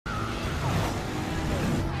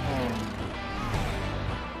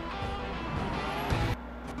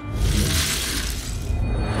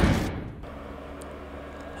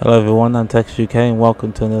Hello everyone, I'm Tex UK and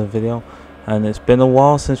welcome to another video. And it's been a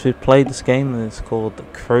while since we've played this game, and it's called The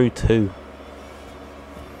Crew 2.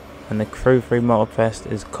 And the Crew 3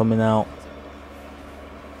 Motorfest is coming out,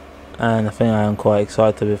 and I think I am quite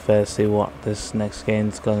excited, to be fair, to see what this next game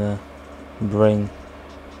is gonna bring.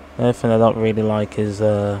 The only thing I don't really like is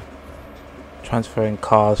transferring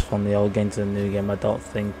cars from the old game to the new game. I don't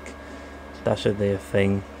think that should be a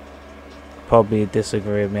thing. Probably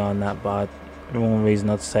disagree with me on that, but the one reason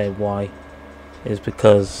I'd say why is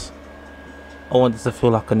because I want it to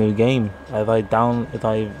feel like a new game. If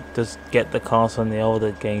I just get the cars from the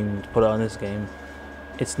older game, put it on this game,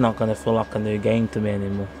 it's not gonna feel like a new game to me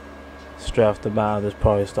anymore. Straight off the bat, I'll just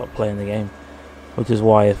probably stop playing the game. Which is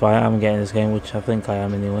why, if I am getting this game, which I think I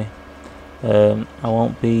am anyway, I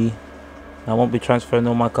won't be transferring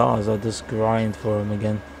all my cars. I'll just grind for them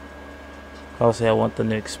again. Obviously, I want the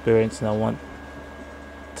new experience, and I want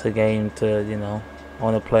the game to, I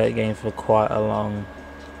want to play the game for quite a long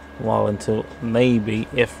while, until maybe,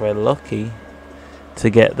 if we're lucky, to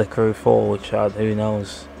get the Crew 4, which who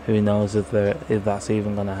knows if that's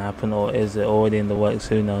even going to happen, or is it already in the works?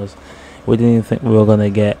 Who knows. We didn't even think we were going to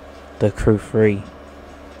get the Crew 3,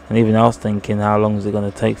 and even I was thinking, how long is it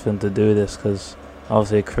going to take for them to do this, because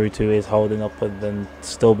obviously Crew 2 is holding up, and then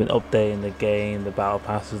still been updating the game. The battle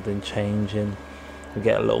pass has been changing. We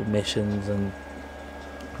get little missions and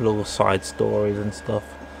little side stories and stuff.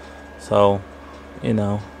 So,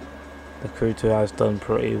 the Crew 2 has done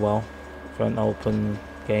pretty well for an open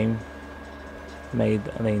game.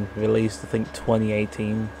 Released I think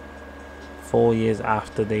 2018, 4 years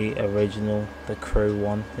after the original, the Crew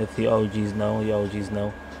 1. If the OGs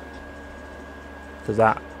know, because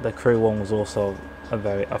the Crew 1 was also I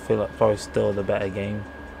feel like probably still the better game.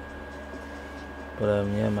 But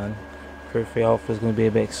yeah, man, Crew 3 Alpha is going to be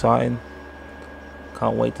a bit exciting.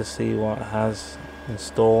 Can't wait to see what it has in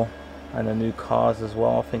store, and the new cars as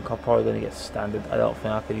well. I think I'm probably going to get standard. I don't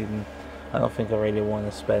think I really want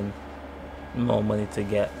to spend more money to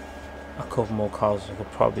get a couple more cars I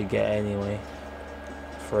could probably get anyway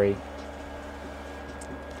free.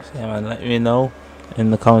 So yeah, man, let me know in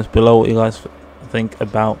the comments below what you guys think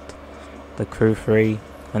about the Crew 3,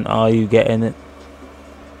 and are you getting it?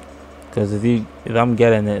 Because if I'm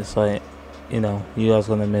getting it, it's like, you guys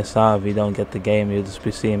gonna miss out if you don't get the game. You'll just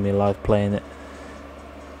be seeing me live playing it.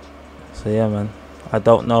 So yeah, man, I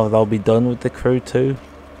don't know if they'll be done with the Crew 2,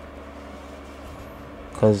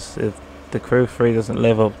 because if the Crew 3 doesn't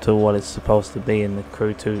live up to what it's supposed to be, and the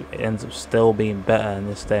Crew 2 ends up still being better in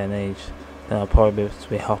this day and age, then I'll probably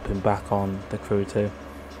be hopping back on the Crew 2,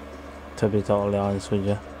 to be totally honest with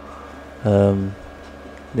you.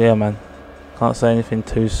 Yeah, man, can't say anything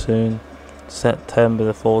too soon. September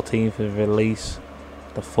the 14th is release,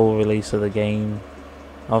 the full release of the game.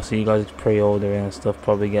 Obviously, you guys pre-ordering and stuff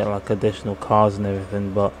probably get like additional cars and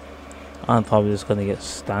everything, but I'm probably just gonna get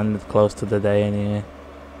standard close to the day anyway.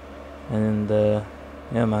 And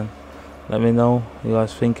yeah, man, let me know what you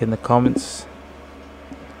guys think in the comments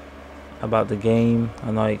about the game.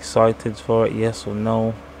 Am I excited for it, yes or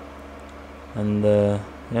no? And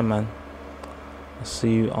yeah, man, I'll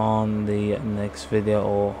see you on the next video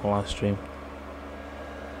or live stream.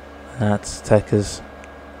 That's Techers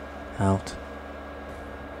out.